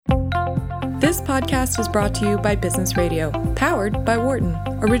This podcast is brought to you by Business Radio, powered by Wharton,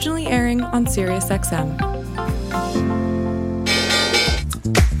 originally airing on SiriusXM.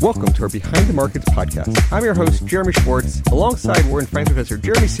 Welcome to our Behind the Markets podcast. I'm your host, Jeremy Schwartz. Alongside Wharton Finance Professor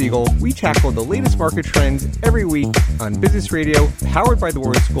Jeremy Siegel, we tackle the latest market trends every week on Business Radio, powered by the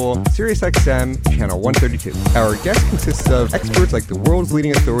Wharton School, SiriusXM, channel 132. Our guest consists of experts like the world's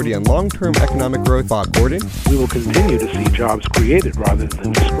leading authority on long-term economic growth, Bob Gordon. We will continue to see jobs created rather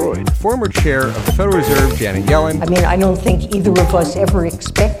than destroyed. Former chair of the Federal Reserve, Janet Yellen. I don't think either of us ever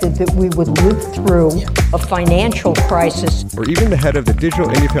expected that we would live through a financial crisis. Or even the head of the Digital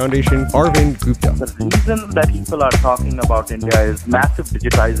India Foundation, Arvind Gupta. The reason that people are talking about India is massive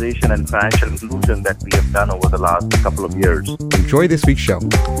digitization and financial inclusion that we have done over the last couple of years. Enjoy this week's show.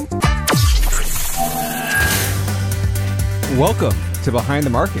 Welcome to Behind the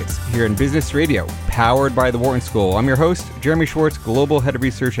Markets here in Business Radio, powered by the Wharton School. I'm your host, Jeremy Schwartz, Global Head of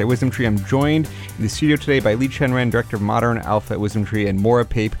Research at WisdomTree. I'm joined in the studio today by Lee Chen-Ren, Director of Modern Alpha at WisdomTree, and Maura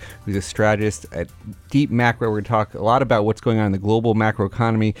Pape, who's a strategist at Deep Macro. We're going to talk a lot about what's going on in the global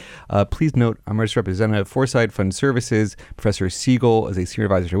macroeconomy. Please note, I'm registered representative of Foresight Fund Services. Professor Siegel is a senior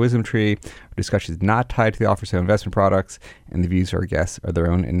advisor to WisdomTree. Our discussion is not tied to the offer of investment products, and the views of our guests are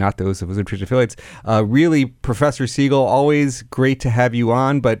their own and not those of WisdomTree's affiliates. Really, Professor Siegel, always great to have you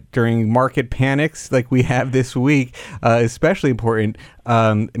on, but during market panics like we have this week, especially important.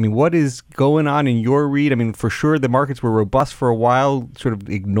 What is going on in your read? For sure, the markets were robust for a while, sort of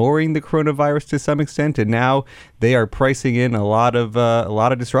ignoring the coronavirus to some extent, and now they are pricing in a lot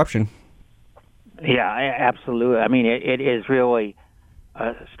of disruption. Yeah, absolutely. It is really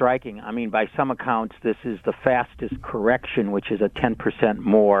striking. By some accounts, this is the fastest correction, which is a 10%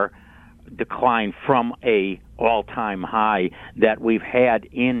 more decline from a all-time high that we've had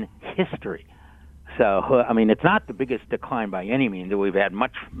in history. So, it's not the biggest decline by any means. We've had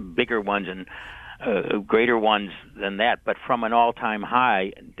much bigger ones and greater ones than that, but from an all-time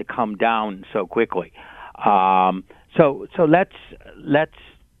high to come down so quickly. So let's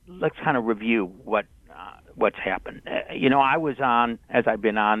kind of review what's happened. I was on, as I've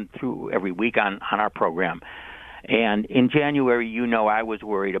been on through every week on our program, and in January, I was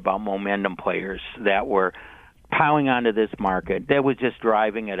worried about momentum players that were piling onto this market. That was just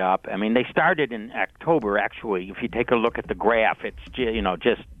driving it up. They started in October, actually. If you take a look at the graph, it's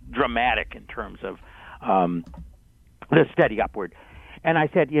just dramatic in terms of the steady upward. And I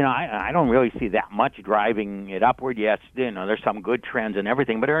said, I don't really see that much driving it upward. Yes, there's some good trends and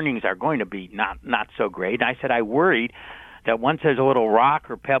everything, but earnings are going to be not so great. And I said I worried that once there's a little rock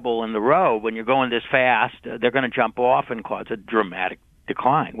or pebble in the road, when you're going this fast, they're going to jump off and cause a dramatic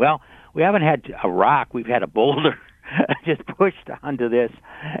decline. Well, we haven't had a rock; we've had a boulder just pushed onto this,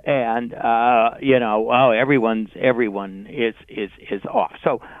 and everyone is off.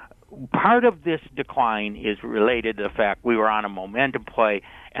 So part of this decline is related to the fact we were on a momentum play,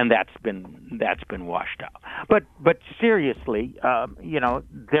 and that's been washed out. But seriously,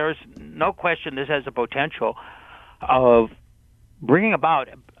 there's no question this has the potential of bringing about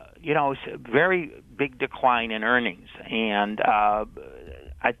very big decline in earnings, and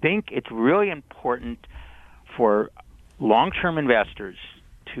I think it's really important for long-term investors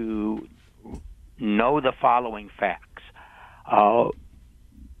to know the following facts.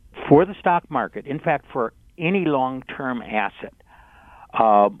 For the stock market, in fact, for any long-term asset,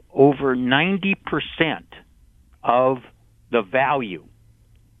 over 90% of the value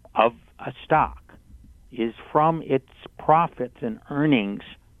of a stock is from its profits and earnings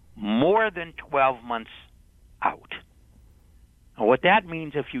more than 12 months out. Now, what that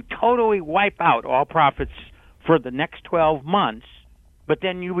means, if you totally wipe out all profits for the next 12 months, but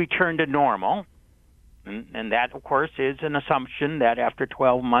then you return to normal, and that, of course, is an assumption that after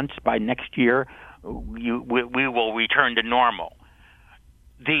 12 months, by next year, we will return to normal.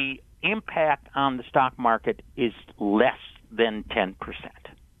 The impact on the stock market is less than 10%.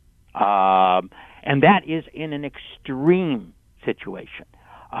 And that is in an extreme situation.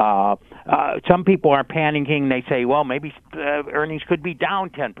 Some people are panicking. They say, well, maybe earnings could be down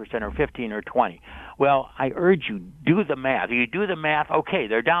 10% or 15 or 20. Well, I urge you, do the math. You do the math, okay,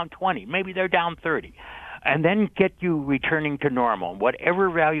 they're down 20. Maybe they're down 30. And then get you returning to normal. Whatever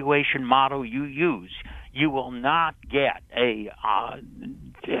valuation model you use, you will not get a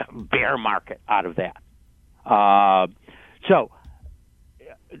bear market out of that. So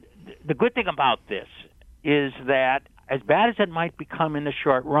the good thing about this is that as bad as it might become in the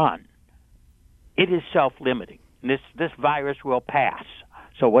short run, it is self-limiting. This virus will pass.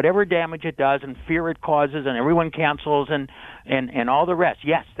 So whatever damage it does and fear it causes and everyone cancels and all the rest,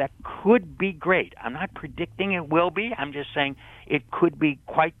 yes, that could be great. I'm not predicting it will be. I'm just saying it could be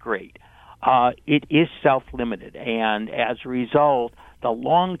quite great. it is self-limited, and as a result, the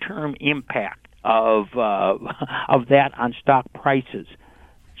long-term impact of that on stock prices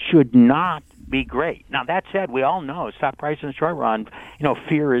should not be great. Now, that said, we all know stock price in the short run,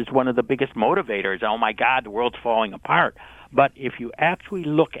 fear is one of the biggest motivators. Oh, my God, the world's falling apart. But if you actually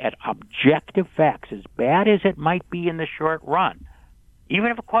look at objective facts, as bad as it might be in the short run,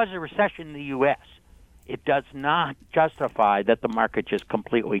 even if it causes a recession in the U.S., it does not justify that the market just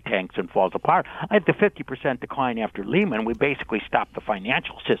completely tanks and falls apart. At the 50% decline after Lehman, we basically stopped the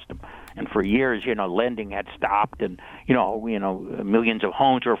financial system. And for years, lending had stopped, and millions of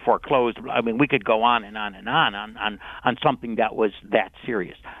homes were foreclosed. I mean, we could go on and on and on something that was that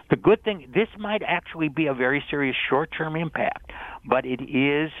serious. The good thing, this might actually be a very serious short-term impact, but it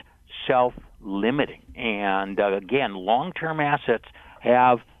is self-limiting. And again, long-term assets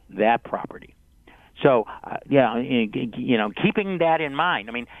have that property. So, keeping that in mind,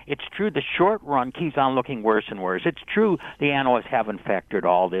 I mean, it's true the short run keeps on looking worse and worse. It's true the analysts haven't factored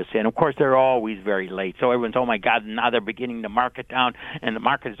all this in. Of course, they're always very late. So everyone's, oh, my God, now they're beginning to mark it down, and the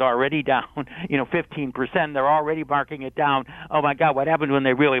market is already down, 15%. They're already marking it down. Oh, my God, what happens when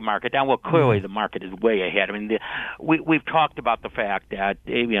they really mark it down? Well, clearly the market is way ahead. I mean, we've talked about the fact that,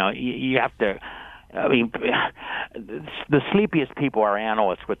 you have to... I mean, the sleepiest people are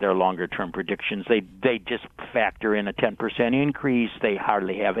analysts with their longer-term predictions. They just factor in a 10% increase. They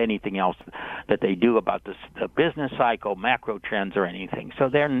hardly have anything else that they do about the business cycle, macro trends, or anything. So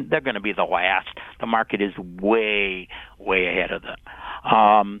they're going to be the last. The market is way, way ahead of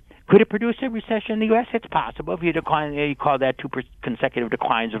them. Could it produce a recession in the U.S.? It's possible. If you call that 2 consecutive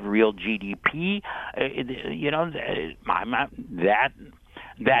declines of real GDP,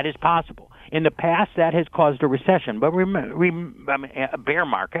 that is possible. In the past, that has caused a recession, but a bear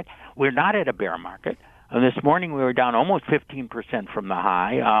market. We're not at a bear market. This morning, we were down almost 15% from the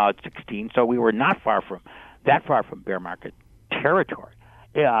high, 16. So we were not far from bear market territory.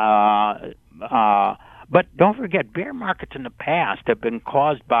 But don't forget, bear markets in the past have been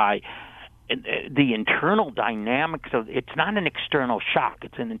caused by the internal dynamics of. It's not an external shock;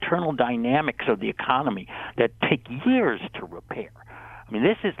 it's an internal dynamics of the economy that take years to repair. I mean,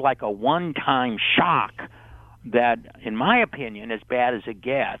 this is like a one-time shock that, in my opinion, as bad as it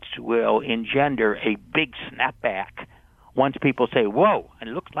gets, will engender a big snapback once people say, whoa, it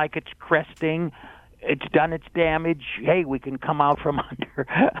looks like it's cresting, it's done its damage, hey, we can come out from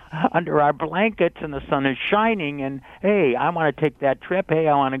under our blankets and the sun is shining, and, hey, I want to take that trip, hey,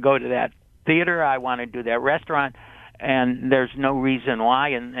 I want to go to that theater, I want to do that restaurant, and there's no reason why,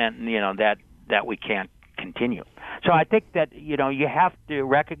 and that we can't continue. So I think that, you have to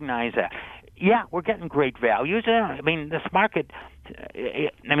recognize that. Yeah, we're getting great values. I mean, this market,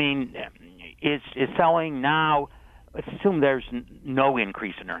 is selling now. Let's assume there's no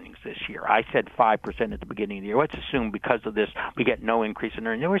increase in earnings this year. I said 5% at the beginning of the year. Let's assume because of this we get no increase in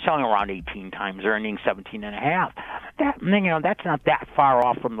earnings. We're selling around 18 times earnings, 17.5. That's not that far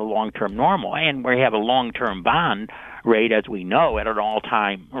off from the long-term normal. And we have a long-term bond rate, as we know, at an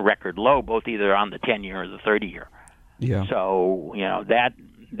all-time record low, both either on the 10-year or the 30-year. Yeah. So,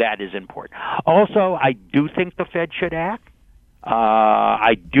 that is important. Also, I do think the Fed should act.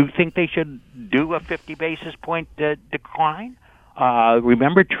 I do think they should do a 50 basis point decline.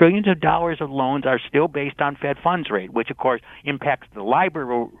 Remember, trillions of dollars of loans are still based on Fed funds rate, which, of course, impacts the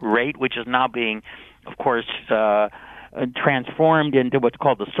LIBOR rate, which is now being, of course, transformed into what's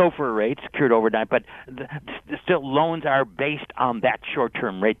called the SOFR rate, secured overnight, but still loans are based on that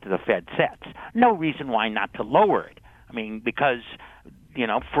short-term rate that the Fed sets. No reason why not to lower it. I mean, because,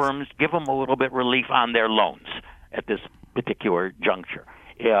 firms give them a little bit relief on their loans at this particular juncture.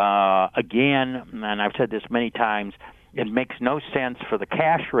 Again, and I've said this many times, it makes no sense for the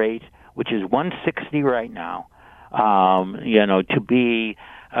cash rate, which is 160 right now, to be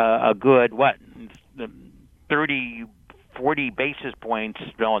a good, 30, 40 basis points.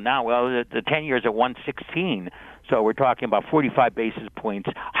 Well, the 10 years at 116, so we're talking about 45 basis points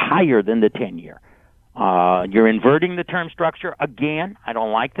higher than the 10-year. You're inverting the term structure. Again, I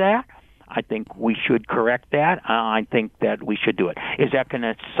don't like that. I think we should correct that. I think that we should do it. Is that going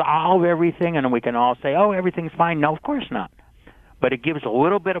to solve everything and we can all say, oh, everything's fine? No, of course not. But it gives a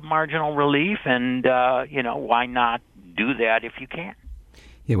little bit of marginal relief, and, why not do that if you can?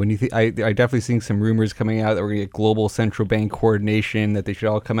 Yeah, when you I definitely seeing some rumors coming out that we're going to get global central bank coordination, that they should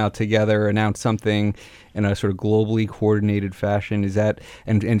all come out together, announce something in a sort of globally coordinated fashion. Is that,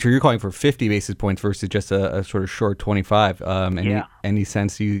 and so you're calling for 50 basis points versus just a sort of short 25. Any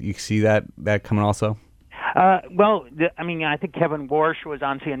sense you see that coming also? I think Kevin Warsh was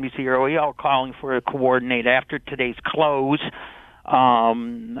on CNBC earlier calling for a coordinate after today's close.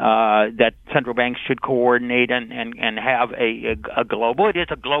 that central banks should coordinate and have a global. It is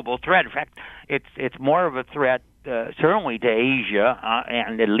a global threat. In fact, it's more of a threat certainly to Asia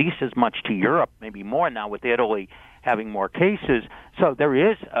and at least as much to Europe, maybe more now with Italy having more cases. So there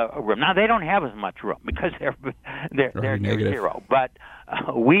is a room. Now they don't have as much room because they're zero, but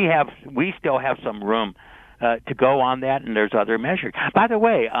we still have some room to go on that, and there's other measures. By the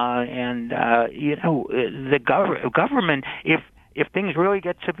way, the government, if things really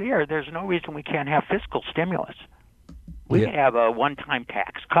get severe, there's no reason we can't have fiscal stimulus. We can have a one-time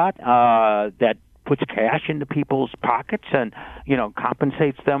tax cut that puts cash into people's pockets and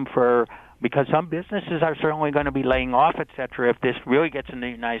compensates them because some businesses are certainly going to be laying off, et cetera, if this really gets in the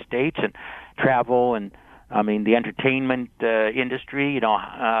United States, and travel and the entertainment industry,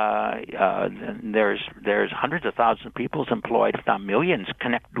 there's hundreds of thousands of people employed, if not millions,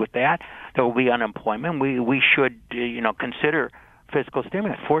 connected with that. There will be unemployment. We should, consider fiscal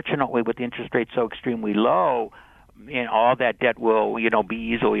stimulus. Fortunately, with the interest rates so extremely low, all that debt will, be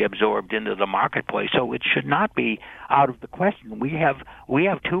easily absorbed into the marketplace. So it should not be out of the question. We have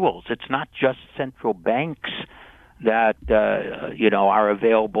tools. It's not just central banks that are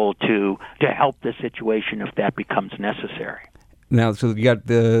available to help the situation if that becomes necessary. Now, so you got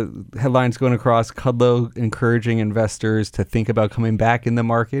the headlines going across, Kudlow encouraging investors to think about coming back in the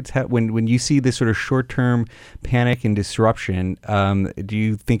markets. When you see this sort of short-term panic and disruption, do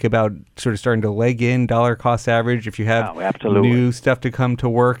you think about sort of starting to leg in dollar cost average if you have new stuff to come to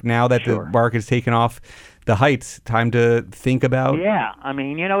work now that the market's taken off the heights? Time to think about? Yeah,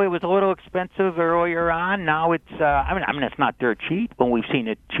 it was a little expensive earlier on. Now it's, it's not dirt cheap, but we've seen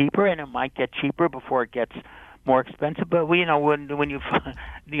it cheaper, and it might get cheaper before it gets more expensive. But when you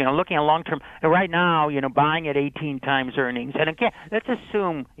looking at long term, right now, buying at 18 times earnings, and again, let's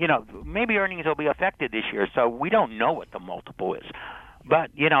assume maybe earnings will be affected this year, so we don't know what the multiple is.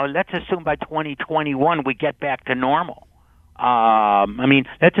 But let's assume by 2021 we get back to normal.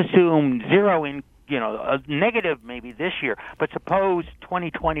 Let's assume zero in a negative maybe this year, but suppose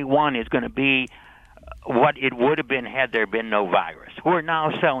 2021 is going to be what it would have been had there been no virus. We're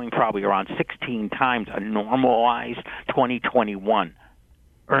now selling probably around 16 times a normalized 2021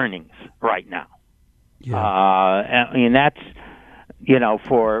 earnings right now. Yeah. That's,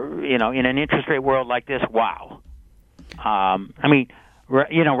 for, in an interest rate world like this, wow.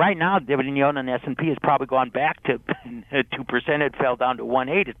 Right now, dividend yield on the S&P has probably gone back to 2%. It fell down to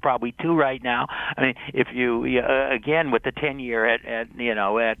 1.8. It's probably 2 right now. If you again with the 10-year at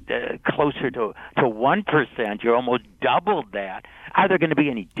closer to 1%, you're almost doubled that. Are there going to be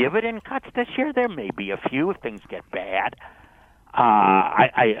any dividend cuts this year? There may be a few if things get bad.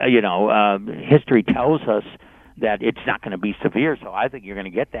 History tells us that it's not going to be severe. So I think you're going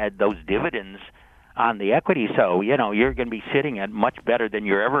to get those dividends on the equity. So, you're going to be sitting at much better than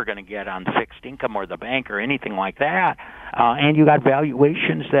you're ever going to get on fixed income or the bank or anything like that. And you got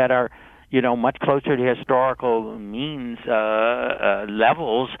valuations that are, much closer to historical means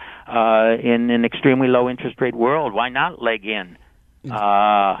levels in an extremely low interest rate world. Why not leg in?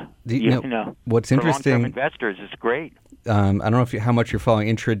 What's interesting, for long-term investors, it's great. I don't know how much you're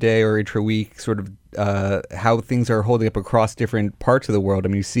following intraday or intra-week, sort of how things are holding up across different parts of the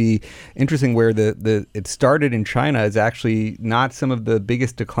world. You see, interesting where it started in China is actually not some of the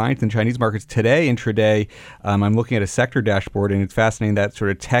biggest declines in Chinese markets today. Intraday, I'm looking at a sector dashboard, and it's fascinating that sort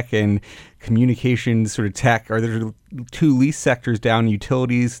of tech and communications, sort of tech, are there two least sectors down: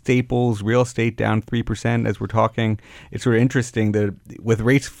 utilities, staples, real estate down 3% as we're talking. It's sort of interesting that with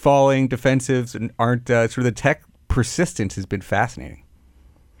rates falling, defensives aren't sort of the tech persistence has been fascinating.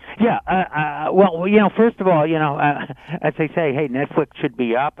 Yeah. First of all, as they say, hey, Netflix should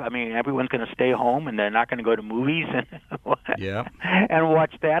be up. Everyone's going to stay home and they're not going to go to movies and watch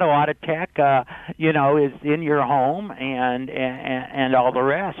that. A lot of tech, is in your home and all the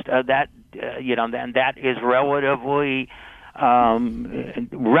rest. That is relatively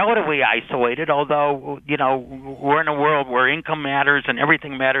isolated, although, we're in a world where income matters and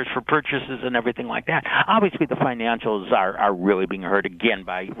everything matters for purchases and everything like that. Obviously, the financials are really being hurt again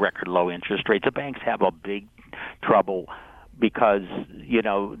by record low interest rates. The banks have a big trouble because,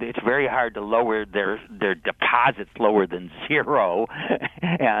 it's very hard to lower their deposits lower than zero,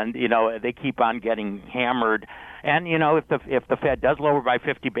 and, they keep on getting hammered. And, if the Fed does lower by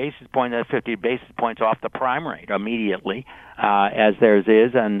 50 basis points, that's 50 basis points off the prime rate immediately, as theirs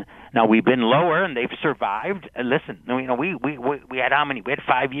is. And now we've been lower, and they've survived. Listen, we had how many? We had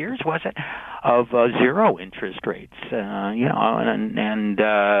 5 years, was it, of zero interest rates?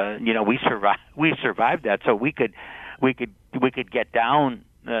 We survived that, so we could get down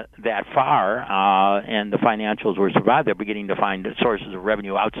that far, and the financials will survive. They're beginning to find sources of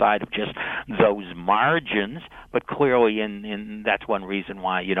revenue outside of just those margins, but clearly, in that's one reason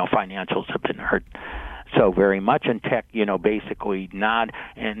why financials have been hurt so very much, and tech, basically not,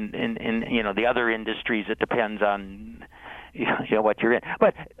 and the other industries, it depends on what you're in.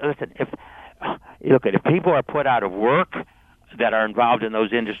 But listen, if people are put out of work that are involved in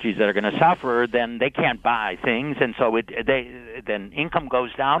those industries that are going to suffer, then they can't buy things, and so then income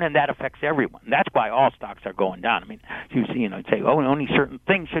goes down, and that affects everyone. That's why all stocks are going down. I mean, you say, only certain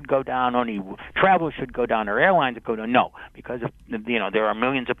things should go down, only travel should go down, or airlines should go down. No, because there are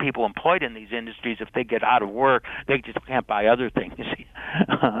millions of people employed in these industries. If they get out of work, they just can't buy other things,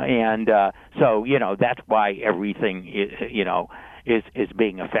 and so that's why everything is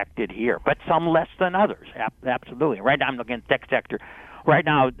being affected here, but some less than others. Absolutely. Right now, I'm looking at the tech sector. Right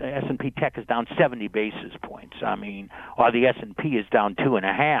now, the S&P Tech is down 70 basis points. I mean, while the S&P is down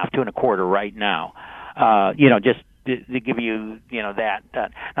 2.25 right now. Just to give you,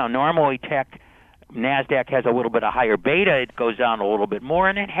 that. Now, normally tech, NASDAQ has a little bit of higher beta. It goes down a little bit more,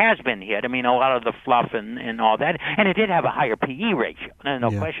 and it has been hit. I mean, a lot of the fluff and all that. And it did have a higher PE ratio. No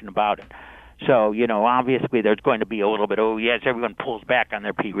question about it. So, obviously there's going to be a little bit, everyone pulls back on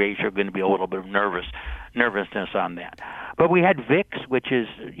their P ratio, going to be a little bit of nervousness on that. But we had VIX, which is,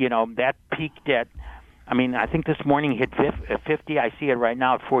 that peaked at, I think this morning hit 50. I see it right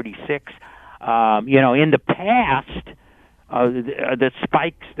now at 46. In the past, the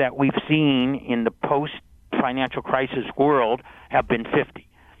spikes that we've seen in the post-financial crisis world have been 50.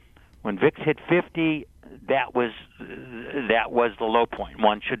 When VIX hit 50, that was the low point.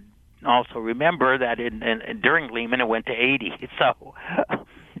 One should also remember that during Lehman it went to 80. So,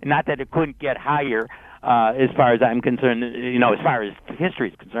 not that it couldn't get higher as far as I'm concerned, as far as history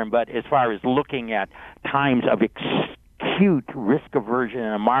is concerned, but as far as looking at times of acute risk aversion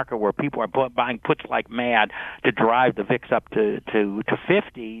in a market where people are buying puts like mad to drive the VIX up to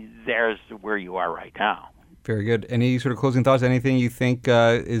 50, there's where you are right now. Very good. Any sort of closing thoughts? Anything you think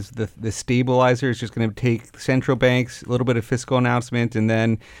is the stabilizer is just going to take central banks, a little bit of fiscal announcement, and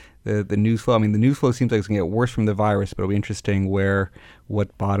then the news flow? The news flow seems like it's going to get worse from the virus, but it'll be interesting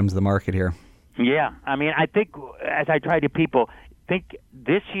what bottoms the market here. Yeah. I think, as I try to people, think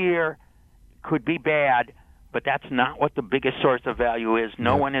this year could be bad, but that's not what the biggest source of value is.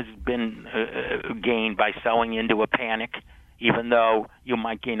 No one has been gained by selling into a panic. Even though you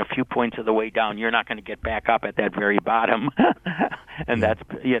might gain a few points of the way down, you're not going to get back up at that very bottom, and that's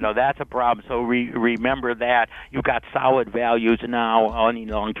a problem. So remember that you've got solid values now. Any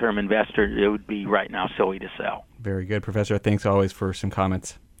long-term investor, it would be right now silly to sell. Very good, Professor. Thanks always for some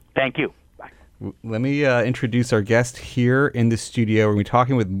comments. Thank you. Let me introduce our guest here in the studio. We're going to be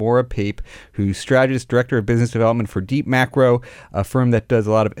talking with Maura Pape, who's strategist, director of business development for Deep Macro, a firm that does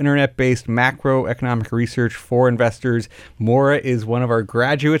a lot of internet-based macroeconomic research for investors. Maura is one of our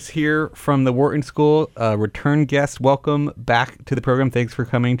graduates here from the Wharton School, a return guest. Welcome back to the program. Thanks for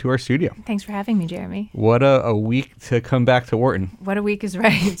coming to our studio. Thanks for having me, Jeremy. What a week to come back to Wharton. What a week is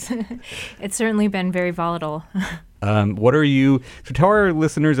right. It's certainly been very volatile. So tell our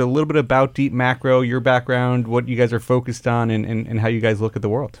listeners a little bit about Deep Macro, your background, what you guys are focused on, and how you guys look at the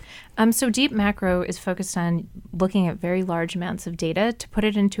world. So Deep Macro is focused on looking at very large amounts of data to put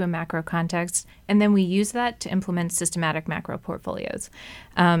it into a macro context, and then we use that to implement systematic macro portfolios.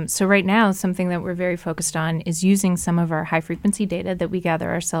 So right now, something that we're very focused on is using some of our high-frequency data that we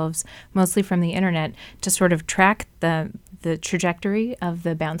gather ourselves, mostly from the internet, to sort of track the trajectory of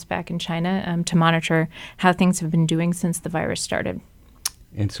the bounce back in China, to monitor how things have been doing since the virus started.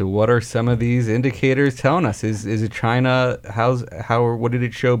 And so what are some of these indicators telling us? Is it China? What did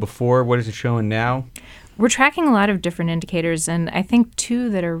it show before? What is it showing now? We're tracking a lot of different indicators, and I think two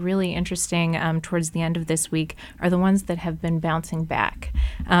that are really interesting towards the end of this week are the ones that have been bouncing back,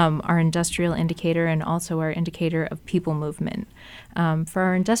 our industrial indicator and also our indicator of people movement. For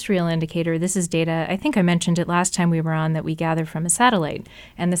our industrial indicator, this is data, I think I mentioned it last time we were on, that we gather from a satellite,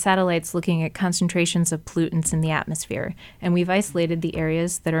 and the satellite's looking at concentrations of pollutants in the atmosphere, and we've isolated the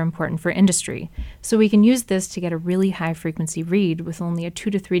areas that are important for industry. So we can use this to get a really high-frequency read with only a 2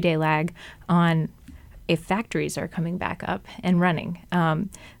 to 3 day lag on if factories are coming back up and running.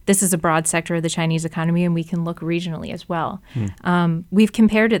 this is a broad sector of the Chinese economy, and we can look regionally as well. We've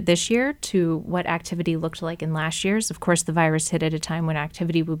compared it this year to what activity looked like in last year's. Of course, the virus hit at a time when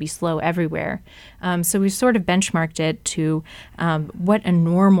activity will be slow everywhere. So we've sort of benchmarked it to what a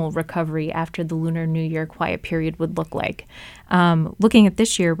normal recovery after the Lunar New Year quiet period would look like. Looking at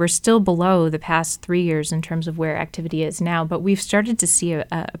this year, we're still below the past 3 years in terms of where activity is now, but we've started to see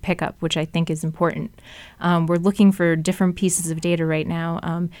a pickup, which I think is important. We're looking for different pieces of data right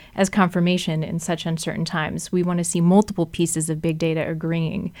now as confirmation in such uncertain times. We want to see multiple pieces of big data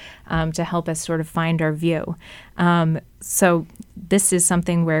agreeing to help us sort of find our view. So this is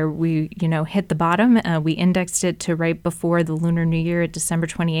something where we, hit the bottom. We indexed it to right before the Lunar New Year at December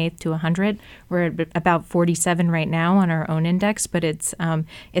 28th to 100. We're at about 47 right now on our own index, but it's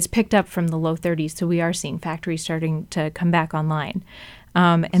picked up from the low 30s. So we are seeing factories starting to come back online.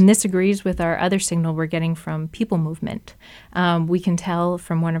 And this agrees with our other signal we're getting from people movement. We can tell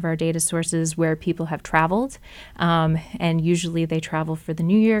from one of our data sources where people have traveled, and usually they travel for the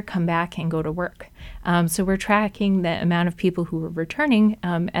New Year, come back, and go to work. So we're tracking the amount of people who are returning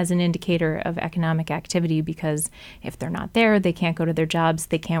as an indicator of economic activity, because if they're not there, they can't go to their jobs,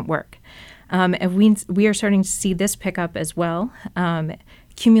 they can't work. And we are starting to see this pick up as well.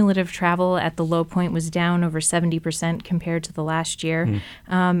 Cumulative travel at the low point was down over 70% compared to the last year.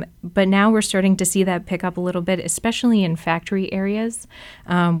 But now we're starting to see that pick up a little bit, especially in factory areas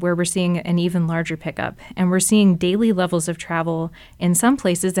where we're seeing an even larger pickup. And we're seeing daily levels of travel in some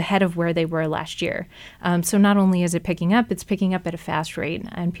places ahead of where they were last year. So not only is it picking up, it's picking up at a fast rate,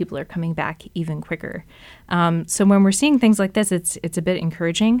 and people are coming back even quicker. So when we're seeing things like this, it's a bit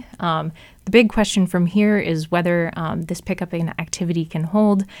encouraging. The big question from here is whether this pickup in activity can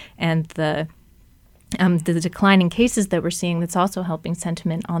hold, and the decline in cases that we're seeing that's also helping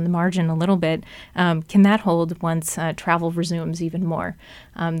sentiment on the margin a little bit, can that hold once travel resumes even more?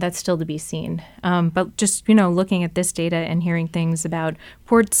 That's still to be seen. But just, looking at this data and hearing things about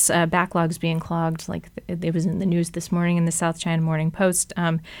ports, backlogs being clogged, like it was in the news this morning in the South China Morning Post,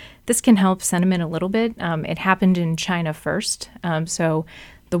 this can help sentiment a little bit. It happened in China first, so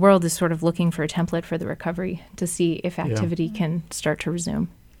the world is sort of looking for a template for the recovery to see if activity can start to resume.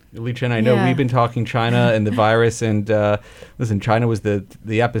 Li Chen, I know we've been talking China and the virus, and listen, China was the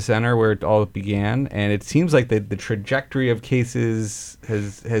epicenter where it all began, and it seems like the trajectory of cases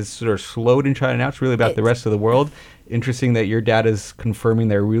has sort of slowed in China. Now it's really about the rest of the world. Interesting that your data is confirming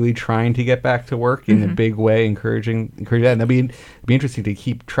they're really trying to get back to work in a big way, encouraging that. And it'd be interesting to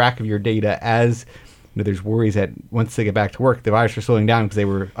keep track of your data as there's worries that once they get back to work, the virus are slowing down because they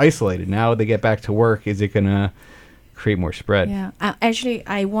were isolated. Now they get back to work, is it going to create more spread? Yeah, actually,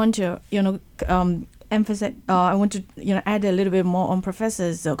 I want to, emphasize. I want to, add a little bit more on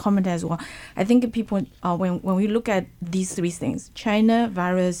Professor's comment as well. I think people, when we look at these three things, China,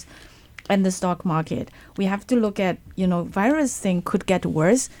 virus, and the stock market, we have to look at, virus thing could get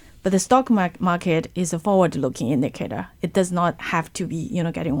worse, but the stock market is a forward-looking indicator. It does not have to be,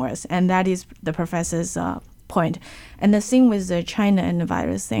 getting worse. And that is the professor's point. And the same with the China and the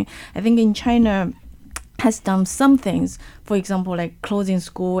virus thing. I think in China has done some things, for example, like closing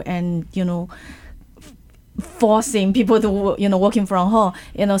school and, forcing people to, working from home.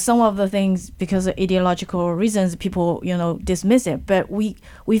 Some of the things, because of ideological reasons, people, dismiss it. But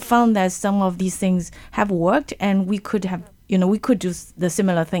we found that some of these things have worked, and we could have, we could do the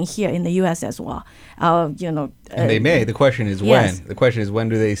similar thing here in the U.S. as well. And they may. The question is yes. when. The question is when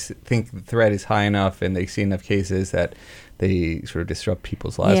do they think the threat is high enough and they see enough cases that they sort of disrupt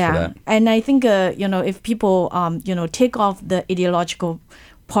people's lives for that. And I think, if people, take off the ideological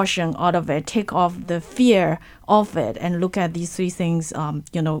portion out of it, take off the fear of it, and look at these three things, a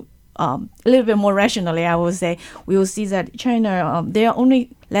little bit more rationally, I would say, we will see that China, there are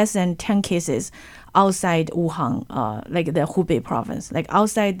only less than 10 cases outside Wuhan, like the Hubei province, like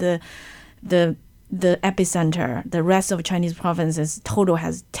outside the epicenter. The rest of Chinese provinces total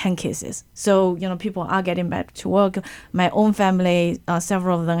has 10 cases. So, people are getting back to work. My own family,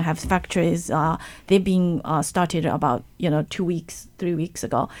 several of them have factories. They've been started about, 2 weeks, 3 weeks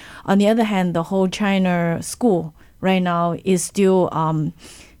ago. On the other hand, the whole China school right now is still,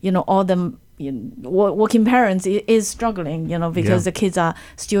 all the working parents is struggling, because the kids are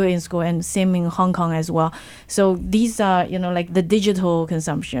still in school, and same in Hong Kong as well. So these are, like the digital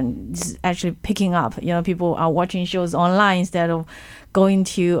consumption is actually picking up. People are watching shows online instead of going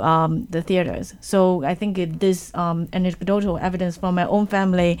to the theaters. So I think this anecdotal evidence from my own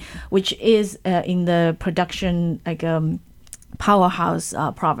family, which is in the production, like powerhouse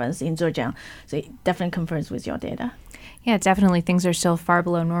province in Zhejiang. So it definitely confirms with your data. Yeah, definitely things are still far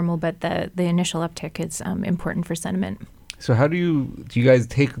below normal, but the initial uptick is important for sentiment. So how do you guys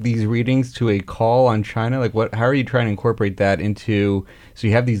take these readings to a call on China? Like how are you trying to incorporate that into, so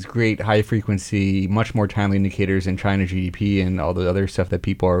you have these great high frequency, much more timely indicators in China GDP and all the other stuff that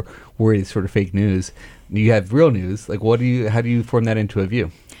people are worried is sort of fake news. You have real news. Like how do you form that into a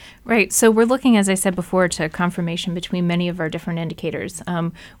view? Right. So we're looking, as I said before, to confirmation between many of our different indicators.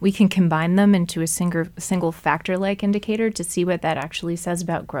 We can combine them into a single factor-like indicator to see what that actually says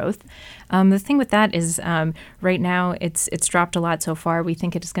about growth. The thing with that is right now it's dropped a lot so far. We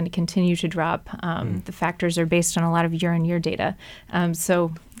think it is going to continue to drop. The factors are based on a lot of year-on-year data.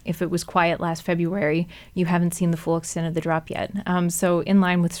 So if it was quiet last February, you haven't seen the full extent of the drop yet. So in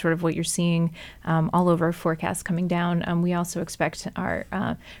line with sort of what you're seeing all over forecasts coming down, we also expect our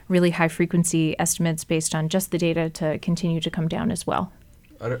really high frequency estimates based on just the data to continue to come down as well.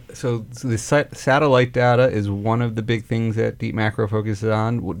 So the satellite data is one of the big things that Deep Macro focuses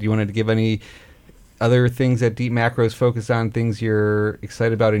on. Do you want to give any other things that Deep Macro is focused on, things you're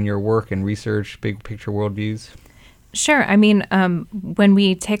excited about in your work and research, big picture worldviews? Sure. I mean, when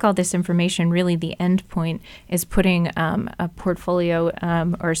we take all this information, really the end point is putting a portfolio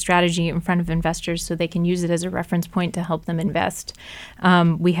or a strategy in front of investors so they can use it as a reference point to help them invest.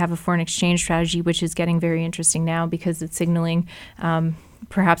 We have a foreign exchange strategy, which is getting very interesting now because it's signaling,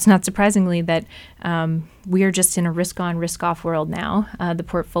 perhaps not surprisingly, that we are just in a risk-on, risk-off world now. The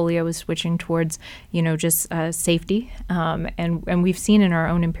portfolio is switching towards, just safety. And we've seen in our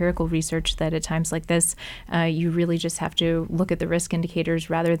own empirical research that at times like this, you really just have to look at the risk indicators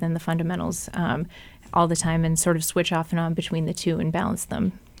rather than the fundamentals all the time and sort of switch off and on between the two and balance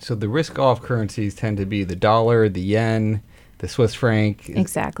them. So the risk-off currencies tend to be the dollar, the yen, the Swiss franc.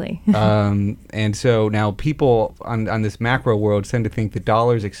 Exactly. And so now people on this macro world tend to think the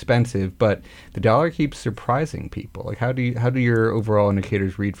dollar is expensive, but the dollar keeps surprising people. Like how do your overall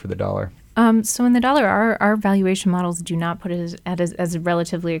indicators read for the dollar? So in the dollar, our valuation models do not put it as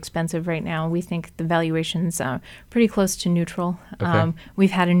relatively expensive right now. We think the valuation's pretty close to neutral. Okay.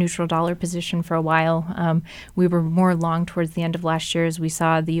 We've had a neutral dollar position for a while. We were more long towards the end of last year as we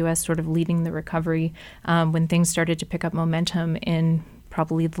saw the U.S. sort of leading the recovery when things started to pick up momentum in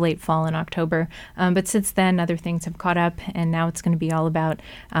probably the late fall in October. But since then, other things have caught up, and now it's going to be all about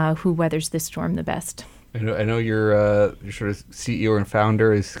who weathers this storm the best. I know your sort of CEO and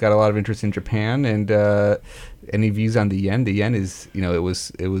founder has got a lot of interest in Japan, and any views on the yen? The yen is, it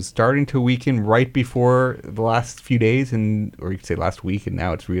was starting to weaken right before the last few days, or you could say last week, and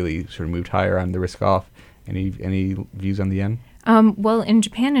now it's really sort of moved higher on the risk off. Any views on the yen? Well, in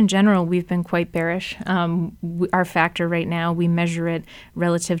Japan in general, we've been quite bearish. Our factor right now, we measure it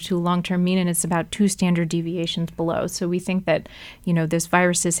relative to long-term mean, and it's about 2 standard deviations below. So we think that, this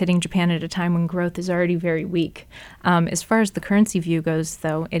virus is hitting Japan at a time when growth is already very weak. As far as the currency view goes,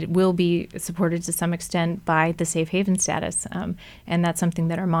 though, it will be supported to some extent by the safe haven status, and that's something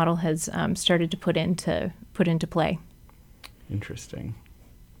that our model has started to put into play. Interesting.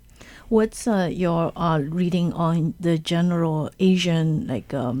 What's your reading on the general Asian,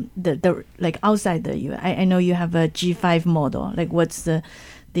 the outside the U.S.? I know you have a G5 model. Like, what's the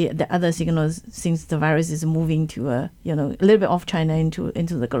other signals since the virus is moving to a little bit off China into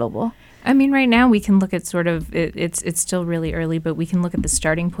the global? I mean, right now we can look at sort of, it's still really early, but we can look at the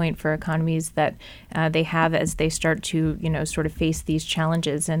starting point for economies that they have as they start to, sort of face these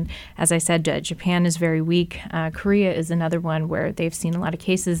challenges. And as I said, Japan is very weak. Korea is another one where they've seen a lot of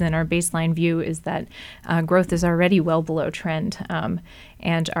cases, and our baseline view is that growth is already well below trend.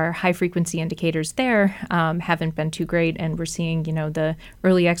 And our high-frequency indicators there haven't been too great, and we're seeing, the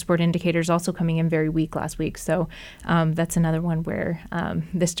early export indicators also coming in very weak last week. So that's another one where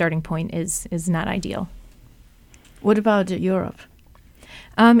the starting point is not ideal. What about Europe?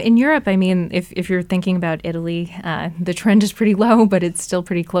 In Europe, I mean, if you're thinking about Italy, the trend is pretty low, but it's still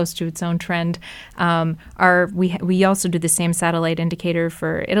pretty close to its own trend. We also do the same satellite indicator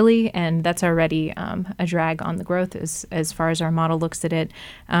for Italy, and that's already a drag on the growth as far as our model looks at it.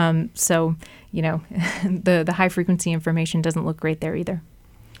 So, the high frequency information doesn't look great there either.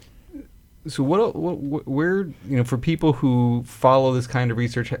 So where, for people who follow this kind of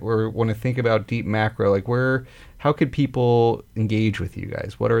research or want to think about deep macro, how could people engage with you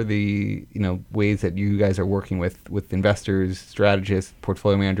guys? What are the, ways that you guys are working with investors, strategists,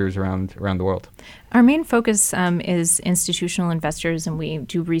 portfolio managers around the world? Our main focus is institutional investors, and we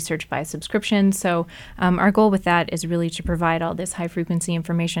do research by subscription. So our goal with that is really to provide all this high-frequency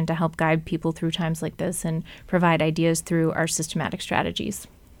information to help guide people through times like this and provide ideas through our systematic strategies.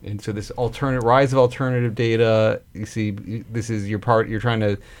 And so this rise of alternative data, you see, this is your part. You're trying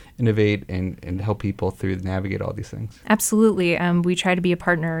to innovate and help people navigate all these things. Absolutely. We try to be a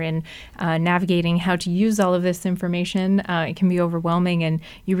partner in navigating how to use all of this information. It can be overwhelming, and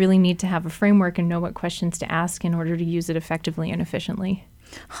you really need to have a framework and know what questions to ask in order to use it effectively and efficiently.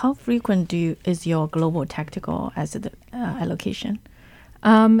 How frequent is your global tactical asset allocation?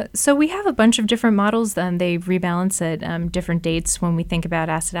 So we have a bunch of different models, and they rebalance at different dates. When we think about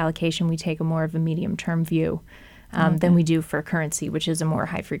asset allocation, we take more of a medium-term view than we do for currency, which is a more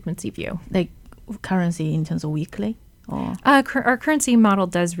high-frequency view. Like currency in terms of weekly? Or? Our currency model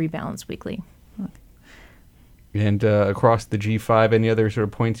does rebalance weekly. And across the G5, any other sort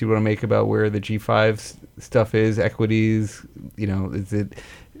of points you want to make about where the G5 stuff is, equities, is it,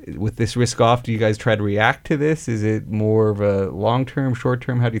 with this risk off, do you guys try to react to this? Is it more of a long-term,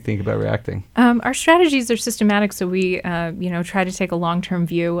 short-term? How do you think about reacting? Our strategies are systematic, so we, try to take a long-term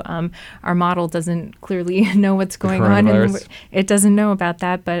view. Our model doesn't clearly know what's going on, and it doesn't know about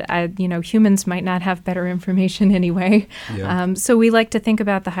that. But humans might not have better information anyway. Yeah. So we like to think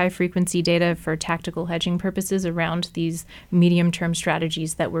about the high-frequency data for tactical hedging purposes around these medium-term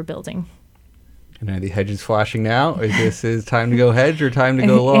strategies that we're building. And are the hedges flashing now? Is this time to go hedge or time to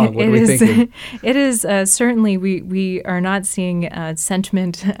go long? What are we thinking? It is certainly, we are not seeing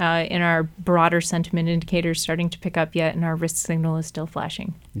sentiment in our broader sentiment indicators starting to pick up yet, and our risk signal is still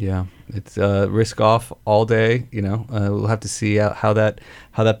flashing. Yeah, it's risk off all day. We'll have to see how that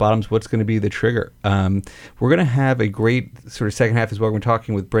bottoms. What's going to be the trigger? We're going to have a great sort of second half as well. We're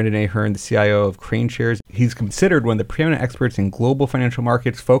talking with Brendan Ahern, the CIO of Crane Shares. He's considered one of the preeminent experts in global financial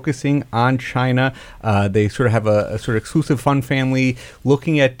markets, focusing on China. They sort of have a sort of exclusive fund family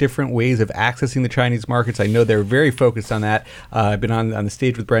looking at different ways of accessing the Chinese markets. I know they're very focused on that. I've been on the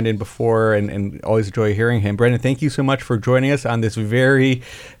stage with Brendan before and always enjoy hearing him. Brendan, thank you so much for joining us on this very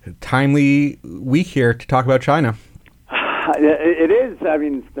timely week here to talk about China. It is. I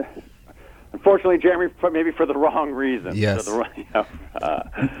mean, unfortunately, Jeremy, maybe for the wrong reason. Yes.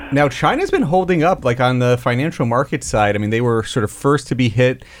 Now, China's been holding up, like on the financial market side. I mean, they were sort of first to be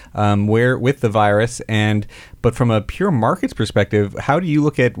hit with the virus, but from a pure markets perspective, how do you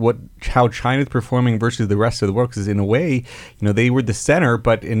look at how China's performing versus the rest of the world? Because in a way, they were the center,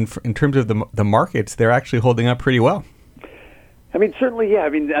 but in terms of the markets, they're actually holding up pretty well. I mean, certainly, yeah. I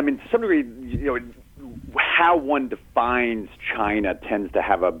mean, to some degree, how one defines China tends to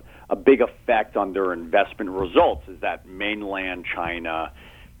have a big effect on their investment results. Is that mainland China?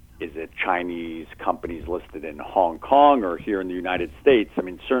 Is it Chinese companies listed in Hong Kong or here in the United States? I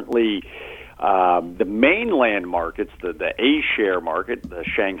mean, certainly the mainland markets, the A-share market, the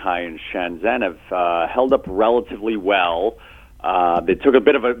Shanghai and Shenzhen, have held up relatively well. They took a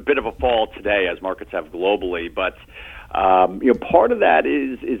bit of a fall today, as markets have globally, but part of that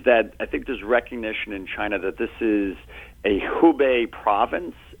is that I think there's recognition in China that this is a Hubei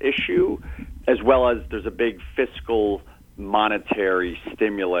province issue, as well as there's a big fiscal monetary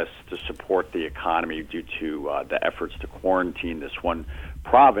stimulus to support the economy due to the efforts to quarantine this one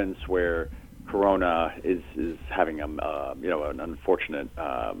province where Corona is having an unfortunate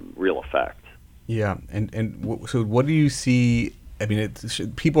real effect. Yeah, and so what do you see? I mean,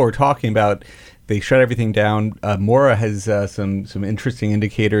 people are talking about they shut everything down. Maura has some interesting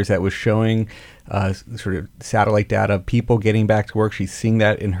indicators that was showing sort of satellite data, people getting back to work. She's seeing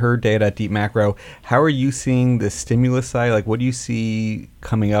that in her data at Deep Macro. How are you seeing the stimulus side? Like, what do you see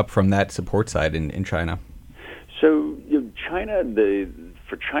coming up from that support side in China? So China,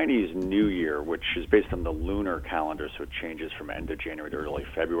 for Chinese New Year, which is based on the lunar calendar, so it changes from end of January to early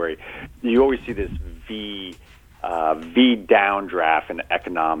February, you always see this V downdraft in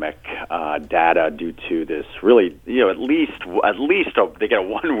economic data due to this really, at least they get a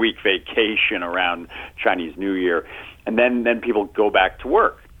 1 week vacation around Chinese New Year, and then people go back to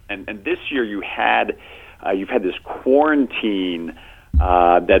work. And this year you've had this quarantine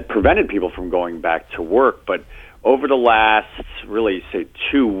that prevented people from going back to work, but over the last, really, say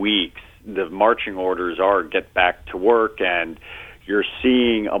 2 weeks, the marching orders are get back to work, and you're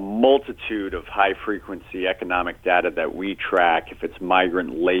seeing a multitude of high-frequency economic data that we track, if it's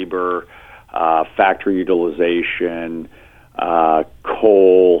migrant labor, factory utilization,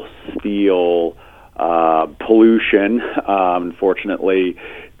 coal, steel, pollution. Unfortunately,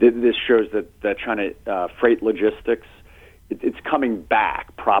 this shows that China freight logistics, it's coming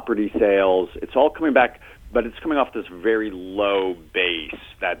back. Property sales, it's all coming back, but it's coming off this very low base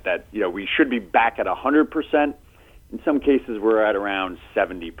that we should be back at 100%. In some cases, we're at around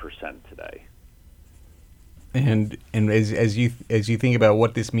 70% today. And as you think about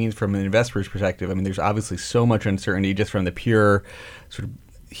what this means from an investor's perspective, I mean, there's obviously so much uncertainty just from the pure sort of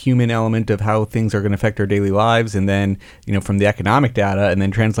human element of how things are going to affect our daily lives, and then, from the economic data, and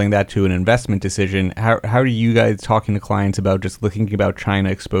then translating that to an investment decision. How are you guys talking to clients about just looking about China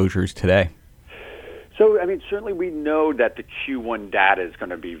exposures today? So, certainly we know that the Q1 data is going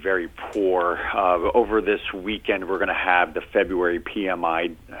to be very poor. Over this weekend, we're going to have the February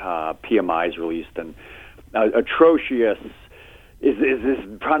PMIs released, and atrocious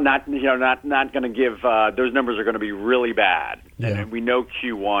is probably not going to give. Those numbers are going to be really bad, and we know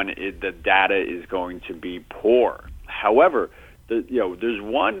Q1 the data is going to be poor. However, there's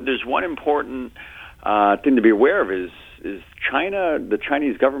one important thing to be aware of is China. The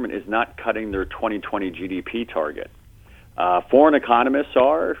Chinese government is not cutting their 2020 GDP target. Foreign economists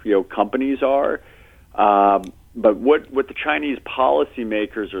are, companies are, but what the Chinese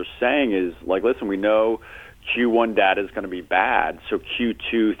policymakers are saying is listen, we know Q1 data is going to be bad, so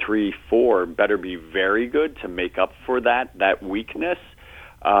Q2, 3, 4 better be very good to make up for that weakness.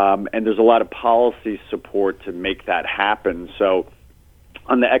 And there's a lot of policy support to make that happen. So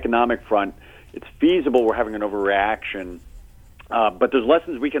on the economic front, it's feasible we're having an overreaction, but there's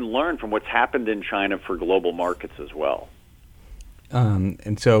lessons we can learn from what's happened in China for global markets as well.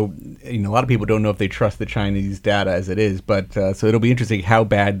 And so, a lot of people don't know if they trust the Chinese data as it is, but so it'll be interesting how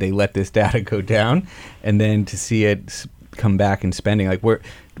bad they let this data go down, and then to see it come back in spending. Where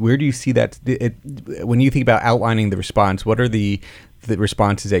do you see that? When you think about outlining the response, what are the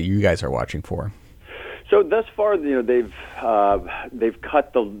responses that you guys are watching for? So thus far, they've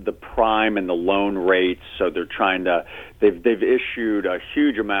cut the prime and the loan rates. So they're trying to they've issued a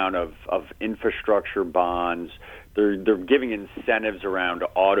huge amount of infrastructure bonds. They're giving incentives around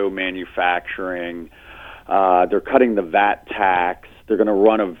auto manufacturing. They're cutting the VAT tax. They're going to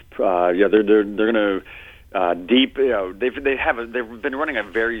run they're going to they've been running a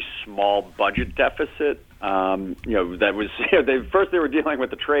very small budget deficit. That was first they were dealing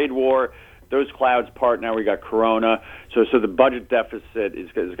with the trade war. Those clouds part. Now we got Corona. So the budget deficit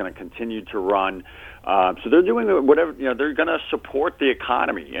is going to continue to run. So they're doing whatever, they're going to support the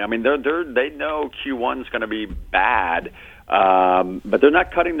economy. They know Q1 is going to be bad, but they're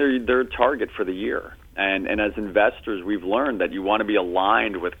not cutting their target for the year. And as investors, we've learned that you want to be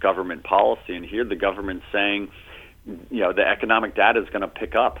aligned with government policy. And here the government's saying, the economic data is going to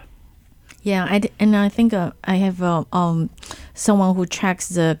pick up. Yeah, I think I have someone who tracks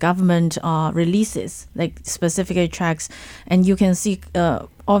the government releases, specifically tracks, and you can see,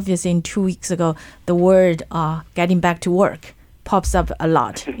 obviously, in 2 weeks ago, the word getting back to work pops up a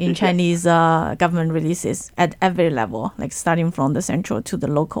lot in Chinese government releases at every level, starting from the central to the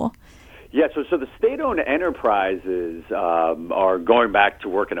local. Yeah, so the state-owned enterprises are going back to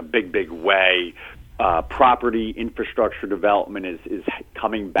work in a big way. Property infrastructure development is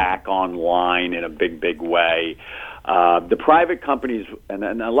coming back online in a big way. The private companies, and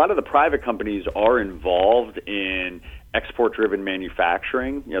a lot of the private companies are involved in export-driven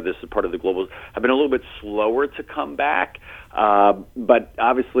manufacturing. This is part of the global, have been a little bit slower to come back. But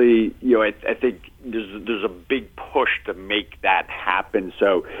obviously, I think there's a big push to make that happen.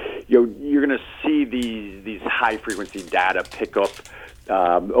 So, you're going to see these high-frequency data pick up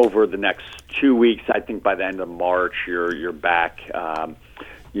over the next 2 weeks. I think by the end of March, you're back.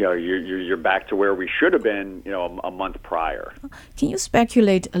 You're back to where we should have been, a month prior. Can you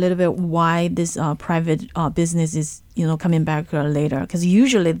speculate a little bit why this private business is, coming back later? Because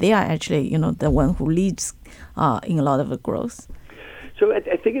usually they are actually, the one who leads in a lot of the growth. So I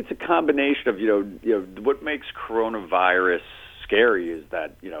think it's a combination of, what makes coronavirus scary is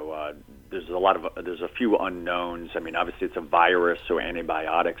that, there's a few unknowns. Obviously it's a virus, so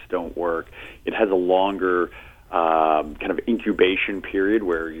antibiotics don't work. It has a longer kind of incubation period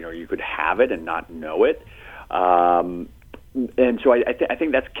where you could have it and not know it, and so I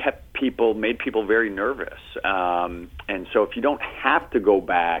think that's made people very nervous. And so if you don't have to go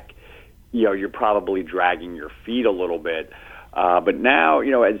back, you're probably dragging your feet a little bit. But now,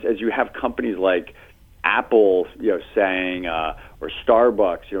 as you have companies like Apple, saying, or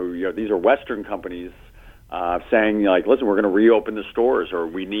Starbucks, these are Western companies. Saying listen, we're going to reopen the stores, or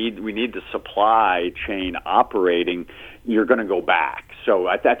we need the supply chain operating. You're going to go back. So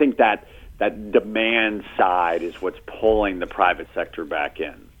I think that demand side is what's pulling the private sector back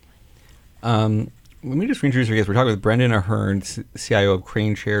in. Let me just reintroduce our guest. We're talking with Brendan Ahern, CIO of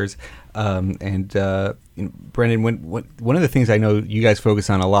Crane Shares, and Brendan. One of the things I know you guys focus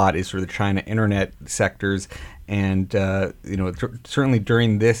on a lot is sort of the China internet sectors, and certainly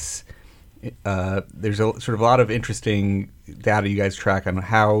during this. There's a sort of a lot of interesting data you guys track on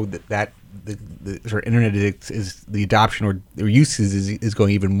how that the sort of internet is the adoption or uses is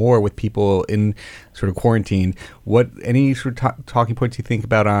going even more with people in sort of quarantine. What any sort of talking points you think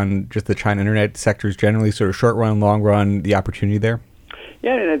about on just the China internet sectors generally, sort of short run, long run, the opportunity there?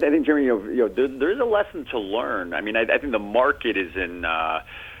 Yeah, and I think, Jeremy, there is a lesson to learn. I mean, I think the market is in a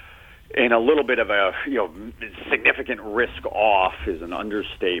little bit of a significant risk off is an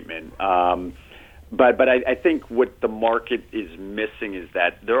understatement. But I think what the market is missing is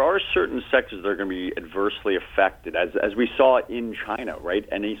that there are certain sectors that are going to be adversely affected, as we saw in China, right?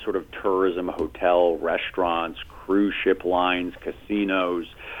 Any sort of tourism, hotel, restaurants, cruise ship lines, casinos,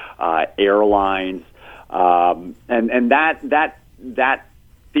 airlines, and that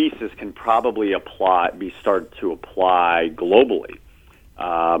thesis can probably start to apply globally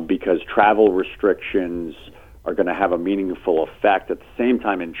because travel restrictions are going to have a meaningful effect. At the same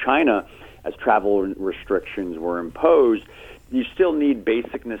time, in China, as travel restrictions were imposed, you still need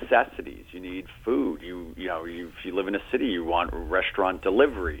basic necessities. You need food. If you live in a city, you want restaurant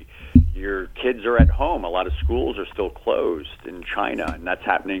delivery. Your kids are at home. A lot of schools are still closed in China, and that's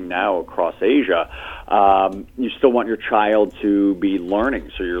happening now across Asia. You still want your child to be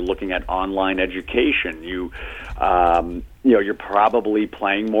learning, so you're looking at online education. You're probably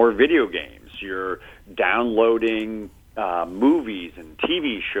playing more video games. You're downloading movies and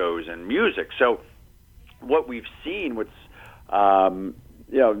TV shows and music. So what we've seen,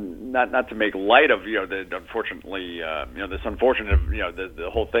 not to make light of the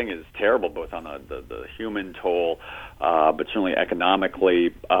whole thing is terrible, both on the human toll, but certainly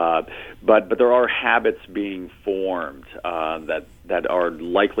economically. But there are habits being formed that are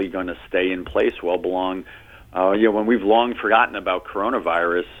likely going to stay in place well beyond. When we've long forgotten about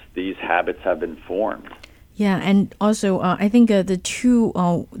coronavirus, these habits have been formed. Yeah, and also I think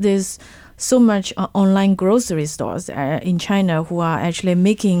there's so much online grocery stores in China who are actually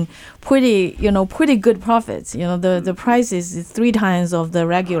making pretty good profits. The price is 3 times of the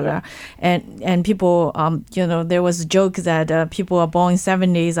regular, and people, there was a joke that people are born in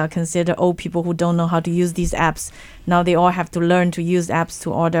 70s are considered old people who don't know how to use these apps. Now they all have to learn to use apps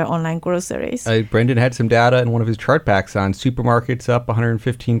to order online groceries. Brendan had some data in one of his chart packs on supermarkets up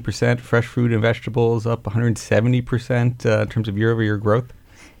 115%, fresh fruit and vegetables up 170% in terms of year-over-year growth.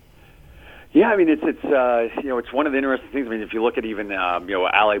 Yeah, I mean it's one of the interesting things. I mean, if you look at even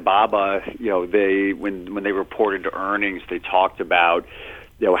Alibaba, when they reported earnings, they talked about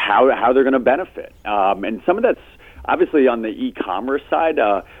how they're going to benefit, and some of that's obviously on the e-commerce side,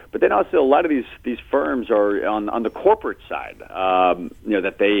 but then also a lot of these firms are on the corporate side.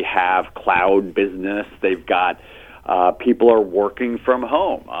 That they have cloud business, they've got. People are working from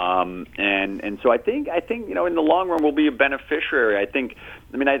home, and so I think in the long run we'll be a beneficiary. I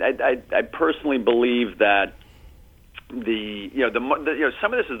personally believe that some of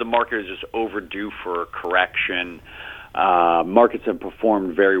this is the market is just overdue for a correction. Markets have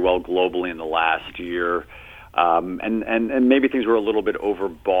performed very well globally in the last year, and maybe things were a little bit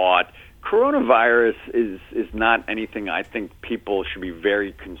overbought. Coronavirus is not anything I think people should be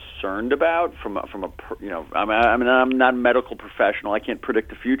very concerned about. I'm not a medical professional. I can't predict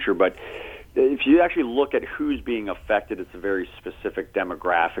the future, but if you actually look at who's being affected, it's a very specific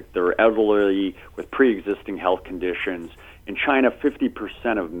demographic. They're elderly with pre-existing health conditions. In China,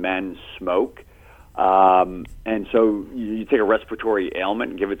 50% of men smoke. And so you take a respiratory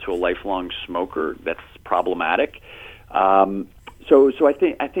ailment and give it to a lifelong smoker, that's problematic. So I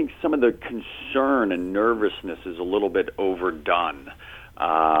think some of the concern and nervousness is a little bit overdone.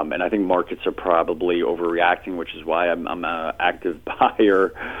 And I think markets are probably overreacting, which is why I'm an active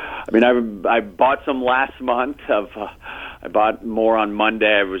buyer. I mean, I bought some last month. I bought more on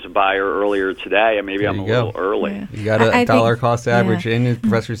Monday. I was a buyer earlier today, and maybe I'm a little early. Yeah. You got a dollar cost average in, as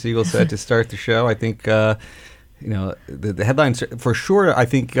Professor Siegel said to start the show. I think the headlines for sure. I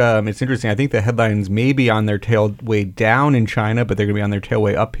think it's interesting. I think the headlines may be on their tail way down in China, but they're going to be on their tail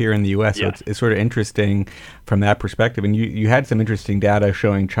way up here in the U.S. So it's sort of interesting from that perspective. And you had some interesting data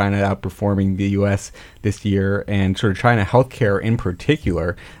showing China outperforming the U.S. this year, and sort of China healthcare in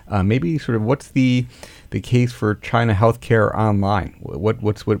particular. Maybe sort of what's the case for China healthcare online? What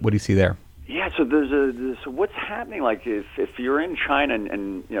do you see there? Yeah, so so what's happening? Like if you're in China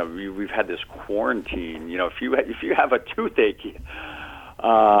and we've had this quarantine. If you have a toothache, you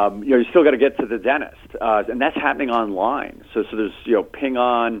still got to get to the dentist, and that's happening online. So there's Ping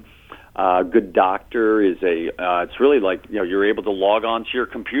An, Good Doctor is it's really like you're able to log on to your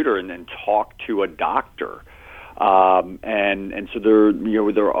computer and then talk to a doctor, and so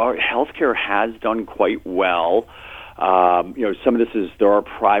there are healthcare has done quite well. Some of this there are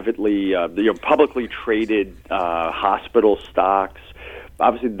publicly traded hospital stocks.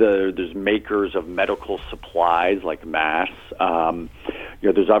 obviously there's makers of medical supplies like Mass.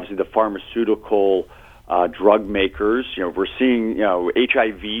 There's obviously the pharmaceutical drug makers. We're seeing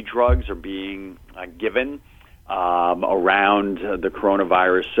HIV drugs are being given around the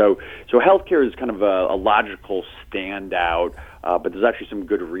coronavirus. So healthcare is kind of a logical standout, but there's actually some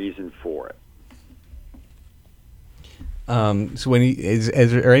good reason for it. So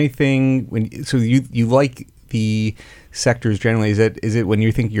is there anything so you like the sectors generally? Is it when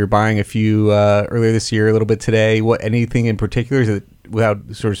you think you're buying a few earlier this year, a little bit today? Anything in particular? Is it without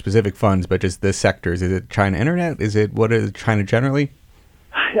sort of specific funds, but just the sectors? Is it China Internet? What is China generally?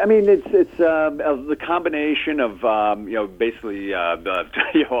 I mean, it's the combination of basically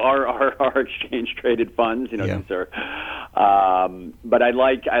our exchange traded funds. These are. But I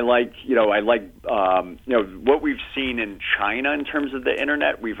like what we've seen in China in terms of the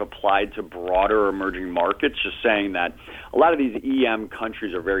internet. We've applied to broader emerging markets, just saying that a lot of these EM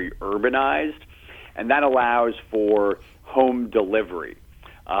countries are very urbanized, and that allows for home delivery.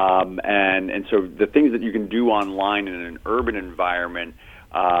 And so the things that you can do online in an urban environment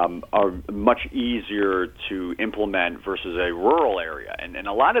are much easier to implement versus a rural area. And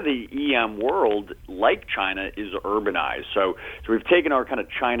a lot of the EM world, like China, is urbanized. So we've taken our kind of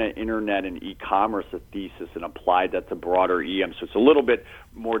China internet and e-commerce thesis and applied that to broader EM. So it's a little bit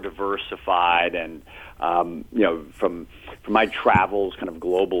more diversified. And, from my travels kind of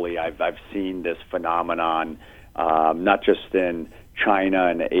globally, I've seen this phenomenon, not just in China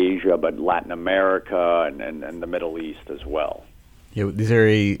and Asia, but Latin America and the Middle East as well. Yeah, is there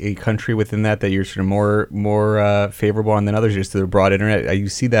a country within that you're sort of more favorable on than others, just to the broad internet? You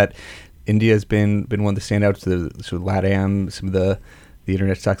see that India has been one of the standouts. To the sort of LATAM, some of the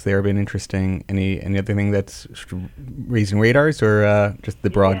internet stocks there have been interesting. Any other thing that's sort of raising radars, or just the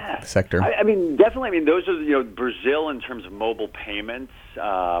broad sector? I mean, definitely. I mean, those are Brazil in terms of mobile payments.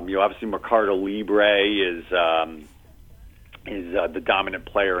 Obviously Mercado Libre is the dominant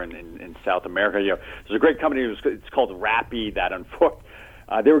player in South America. There's a great company. It's called Rappi. That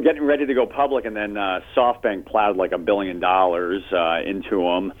they were getting ready to go public, and then SoftBank plowed like $1 billion into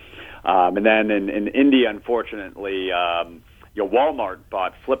them. And then in India, unfortunately, Walmart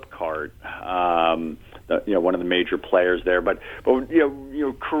bought Flipkart. One of the major players there. But South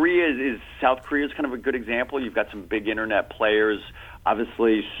Korea is kind of a good example. You've got some big internet players.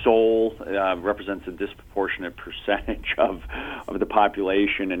 Obviously, Seoul represents a disproportionate percentage of the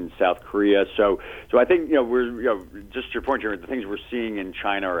population in South Korea. So I think we're just to your point, Jeremy, the things we're seeing in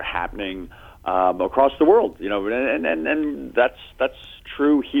China are happening across the world. And that's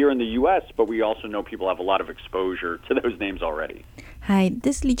true here in the U.S. But we also know people have a lot of exposure to those names already. Hi,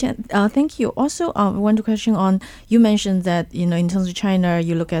 this is Li Chen. Thank you. Also, one question on, you mentioned that, in terms of China,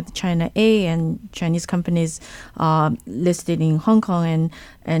 you look at China A and Chinese companies listed in Hong Kong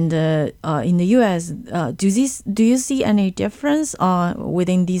and in the U.S. Do you see any difference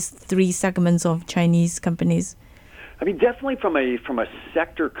within these three segments of Chinese companies? I mean, definitely from a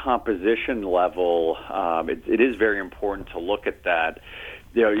sector composition level, it is very important to look at that.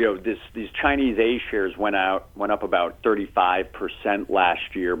 These Chinese A shares went up about 35%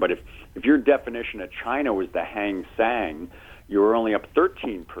 last year. But if your definition of China was the Hang Seng, you were only up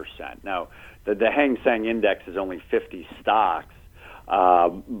 13%. Now, the Hang Seng index is only 50 stocks,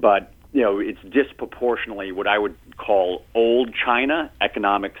 but it's disproportionately what I would call old China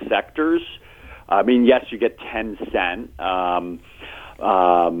economic sectors. I mean, yes, you get Tencent. And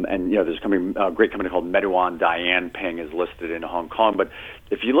there's a great company called Meituan Dianping is listed in Hong Kong. But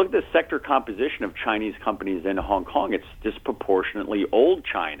if you look at the sector composition of Chinese companies in Hong Kong, it's disproportionately old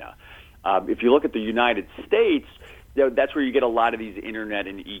China. If you look at the United States, that's where you get a lot of these internet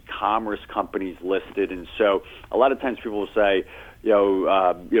and e-commerce companies listed. And so a lot of times people will say,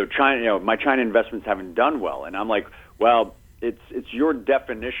 China, my China investments haven't done well. And I'm like, well, it's your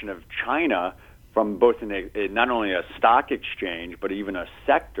definition of China from both not only a stock exchange, but even a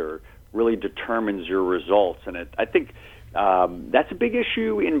sector, really determines your results. And I think that's a big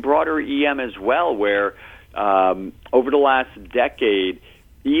issue in broader EM as well, where over the last decade,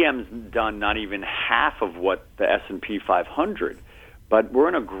 EM's done not even half of what the S&P 500. But we're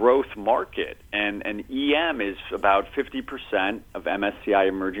in a growth market, and EM is about 50% of MSCI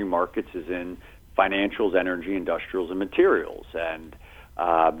emerging markets is in financials, energy, industrials, and materials. And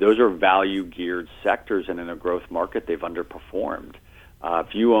those are value-geared sectors, and in a growth market, they've underperformed.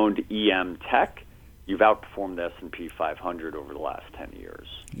 If you owned EM Tech, you've outperformed the S&P 500 over the last 10 years.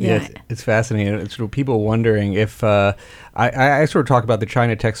 Yeah, it's fascinating. It's sort of people wondering if I sort of talk about the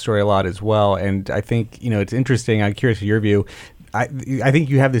China tech story a lot as well, and I think it's interesting. I'm curious of your view. I think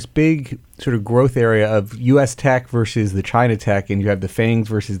you have this big sort of growth area of U.S. tech versus the China tech, and you have the FANGs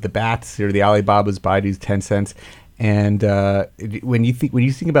versus the BATs, or the Alibabas, Baidus, Tencents. And when you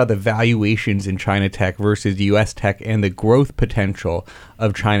think about the valuations in China tech versus U.S. tech and the growth potential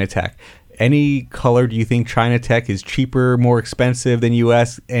of China tech, any color, do you think China tech is cheaper, more expensive than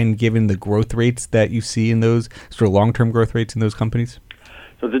U.S., and given the growth rates that you see in those sort of long-term growth rates in those companies?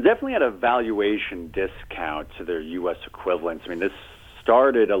 So they're definitely at a valuation discount to their U.S. equivalents. I mean, this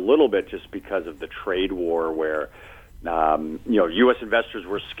started a little bit just because of the trade war where, U.S. investors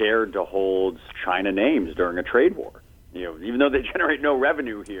were scared to hold China names during a trade war. Even though they generate no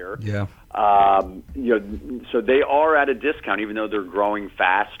revenue here. Yeah. So they are at a discount, even though they're growing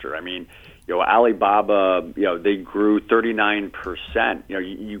faster. I mean, Alibaba, they grew 39%.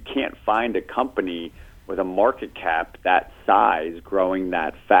 You can't find a company with a market cap that size growing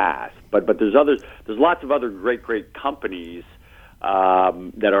that fast. But there's lots of other great companies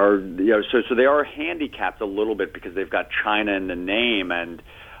that are so they are handicapped a little bit because they've got China in the name, and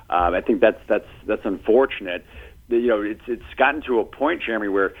I think that's unfortunate. It's gotten to a point, Jeremy,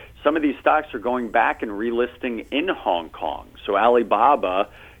 where some of these stocks are going back and relisting in Hong Kong. So Alibaba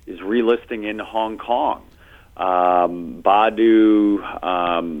is relisting in Hong Kong. Baidu,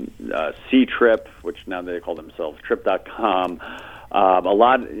 Ctrip, which now they call themselves Trip.com. A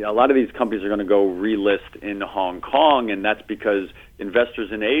lot of these companies are going to go relist in Hong Kong, and that's because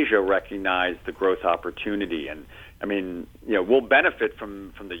investors in Asia recognize the growth opportunity. And I mean, we'll benefit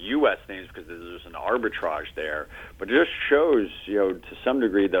from the U.S. names because there's an arbitrage there, but it just shows, to some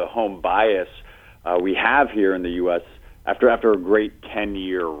degree, the home bias we have here in the U.S. after a great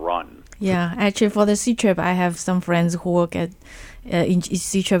 10-year run. Yeah, actually, for the Ctrip, I have some friends who work at in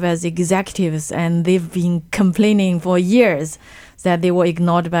Ctrip as executives, and they've been complaining for years that they were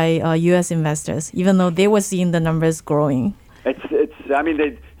ignored by U.S. investors, even though they were seeing the numbers growing.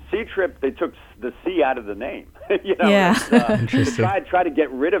 Ctrip, they took the C out of the name. Yeah. Try to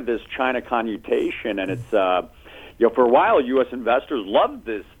get rid of this China connotation, and it's for a while U.S. investors loved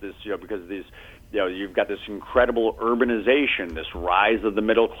this because these. You've got this incredible urbanization, this rise of the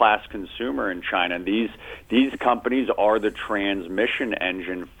middle-class consumer in China, and these companies are the transmission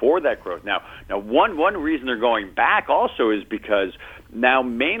engine for that growth. Now one reason they're going back also is because now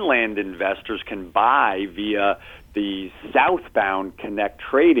mainland investors can buy via the southbound Connect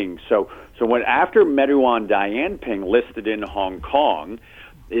trading. So when after Meituan Dianping listed in Hong Kong,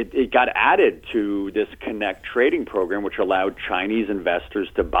 it got added to this Connect trading program, which allowed Chinese investors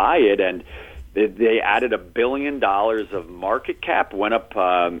to buy it, and they added $1 billion of market cap, went up,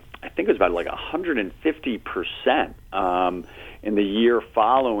 I think it was about like 150% in the year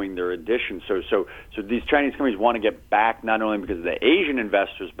following their addition. So these Chinese companies want to get back not only because of the Asian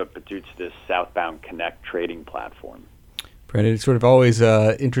investors, but due to this southbound Connect trading platform. Brendan, it's sort of always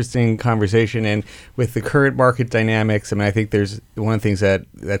an interesting conversation, and with the current market dynamics, I mean, I think there's one of the things that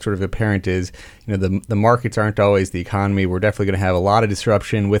sort of apparent is, the markets aren't always the economy. We're definitely going to have a lot of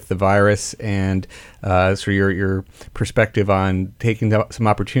disruption with the virus, and so your perspective on taking some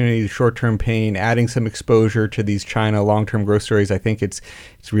opportunities, short-term pain, adding some exposure to these China long-term growth stories, I think it's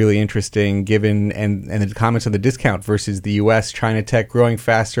really interesting given, and the comments on the discount versus the U.S. China tech growing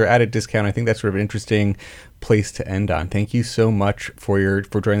faster at a discount. I think that's sort of an interesting place to end on. Thank you so much for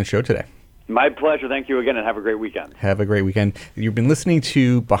joining the show today. My pleasure. Thank you again, and have a great weekend. Have a great weekend. You've been listening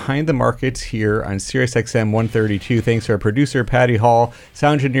to Behind the Markets here on SiriusXM 132. Thanks to our producer, Patty Hall,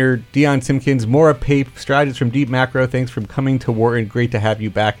 sound engineer, Dion Simpkins, Maura Pape, strategist from Deep Macro. Thanks for coming to Wharton. Great to have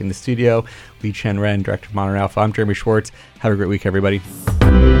you back in the studio. Li-Chen Ren, director of Modern Alpha. I'm Jeremy Schwartz. Have a great week, everybody.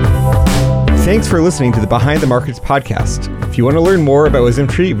 Thanks for listening to the Behind the Markets podcast. If you want to learn more about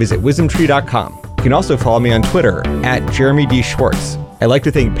WisdomTree, visit wisdomtree.com. You can also follow me on Twitter at Jeremy D. Schwartz. I'd like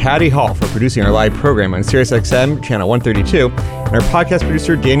to thank Patty Hall for producing our live program on SiriusXM channel 132 and our podcast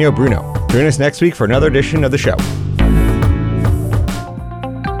producer, Daniel Bruno. Join us next week for another edition of the show.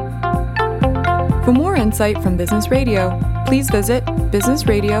 For more insight from Business Radio, please visit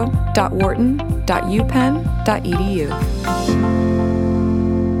businessradio.wharton.upenn.edu.